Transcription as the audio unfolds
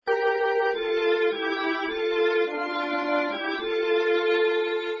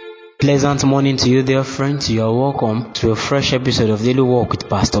Pleasant morning to you, dear friends. You are welcome to a fresh episode of Daily Walk with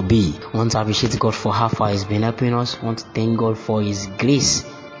Pastor B. I want to appreciate God for how far He's been helping us. I want to thank God for His grace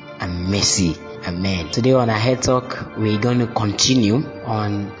and mercy. Amen. Today on our Head Talk, we're going to continue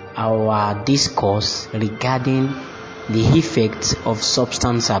on our discourse regarding the effects of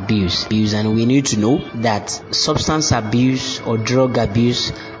substance abuse. And we need to know that substance abuse or drug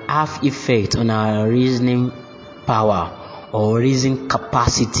abuse have effect on our reasoning power or reasoning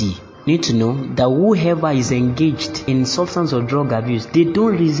capacity. You need to know that whoever is engaged in substance or drug abuse, they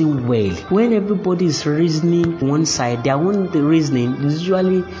don't reason well. When everybody is reasoning one side, their own reasoning is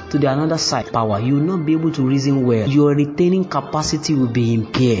usually to the another side power. You will not be able to reason well. Your retaining capacity will be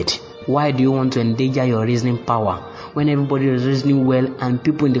impaired. Why do you want to endanger your reasoning power? When everybody is reasoning well and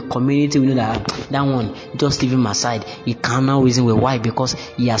people in the community will know that one, just leave him aside. He cannot reason well. Why? Because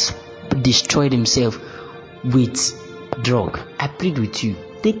he has destroyed himself with drug. I plead with you.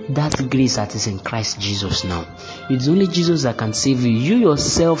 Take that grace that is in Christ Jesus now. It's only Jesus that can save you. You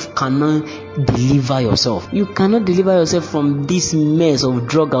yourself cannot deliver yourself. You cannot deliver yourself from this mess of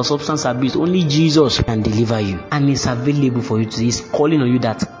drug or substance abuse. Only Jesus can deliver you. And it's available for you today. He's calling on you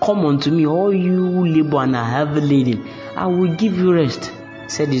that come unto me, all you who labor and are heavy laden. I will give you rest. He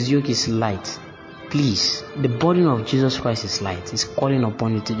said his yoke is light. Please, the burden of Jesus Christ is light. He's calling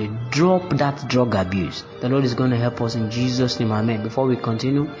upon you today. Drop that drug abuse. The Lord is going to help us in Jesus' name. Amen. Before we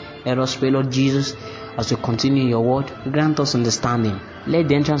continue, let us pray. Lord Jesus, as we continue your word, grant us understanding. Let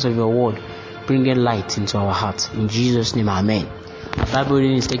the entrance of your word bring a light into our hearts. In Jesus' name. Amen. Our Bible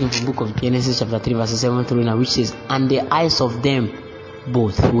reading is taken from the book of Genesis chapter 3 verses 7 through 9, which says, "And the eyes of them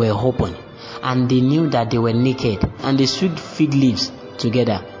both were open, and they knew that they were naked, and they sewed fig leaves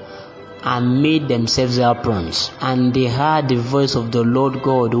together, and made themselves aprons. And they heard the voice of the Lord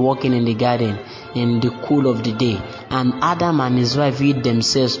God walking in the garden in the cool of the day. And Adam and his wife hid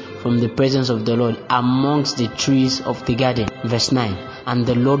themselves from the presence of the Lord amongst the trees of the garden." Verse 9. "And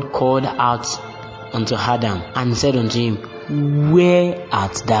the Lord called out unto Adam and said unto him, Where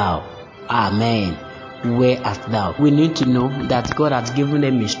art thou?" Amen. Where art thou? We need to know that God has given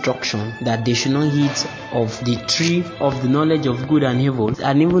them instruction that they should not eat of the tree of the knowledge of good and evil.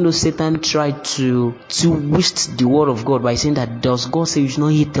 And even though Satan tried to twist the word of God by saying that, does God say you should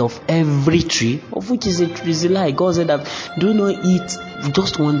not eat of every tree? Of which is a lie. God said that do not eat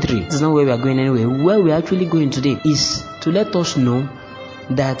just one tree. This is not where we are going anyway. Where we are actually going today is to let us know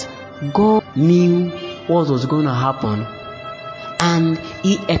that God knew what was going to happen, and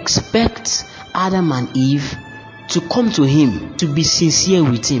He expects Adam and Eve to come to Him, to be sincere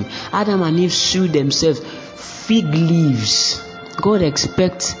with Him. Adam and Eve sewed themselves fig leaves. God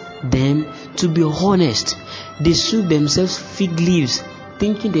expects them to be honest. They sewed themselves fig leaves,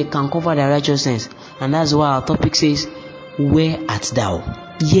 thinking they can cover their righteousness. And that's why our topic says, Where art thou?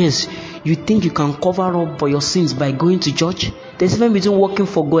 Yes, you think you can cover up for your sins by going to church? There's a difference between working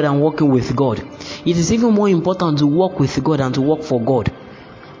for God and working with God. It is even more important to work with God and to work for God.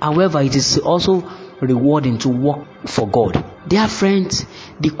 However, it is also rewarding to work for God. Dear friends,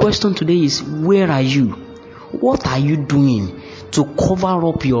 the question today is, where are you? What are you doing to cover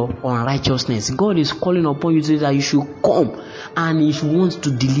up your unrighteousness? God is calling upon you today that you should come, and He wants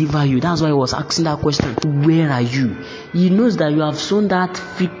to deliver you. That's why He was asking that question. Where are you? He knows that you have sown that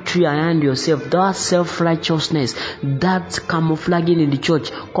fig tree around yourself, that self-righteousness, that camouflaging in the church,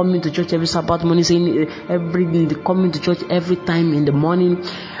 coming to church every Sabbath morning, saying coming to church every time in the morning.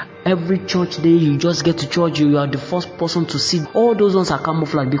 Every church day you just get to church, you are the first person to see. All those ones are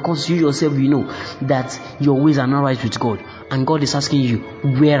camouflage because you yourself, you know that your ways are not right with God. And God is asking you,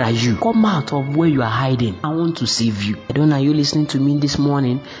 where are you? Come out of where you are hiding. I want to save you. I don't know, are you listening to me this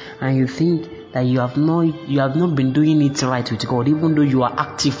morning and you think that you have not been doing it right with God, even though you are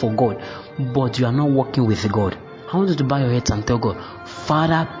active for God, but you are not working with God? I want you to bow your heads and tell God,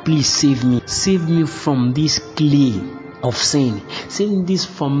 Father, please save me. Save me from this clay of sin. Save this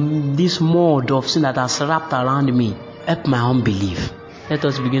from this mold of sin that has wrapped around me. Help my unbelief. Let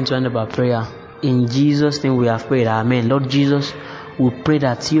us begin to end up our prayer. In Jesus' name we have prayed. Amen. Lord Jesus, we pray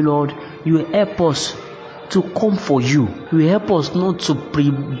that you, Lord, you help us to come for you. You help us not to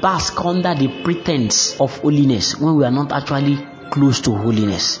bask under the pretense of holiness when we are not actually close to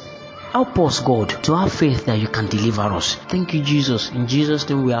holiness. Help us, God, to have faith that you can deliver us. Thank you, Jesus. In Jesus'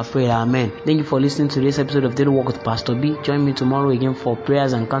 name we have prayed. Amen. Thank you for listening to this episode of Daily Walk with Pastor B. Join me tomorrow again for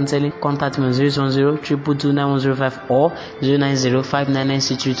prayers and counseling. Contact me on 010-222-9105 or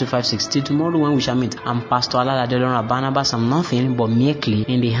 090-599-63256. Till tomorrow when we shall meet, I'm Pastor Alala Delora Barnabas. I'm nothing but merely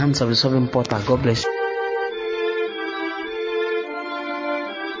in the hands of the sovereign potter. God bless you.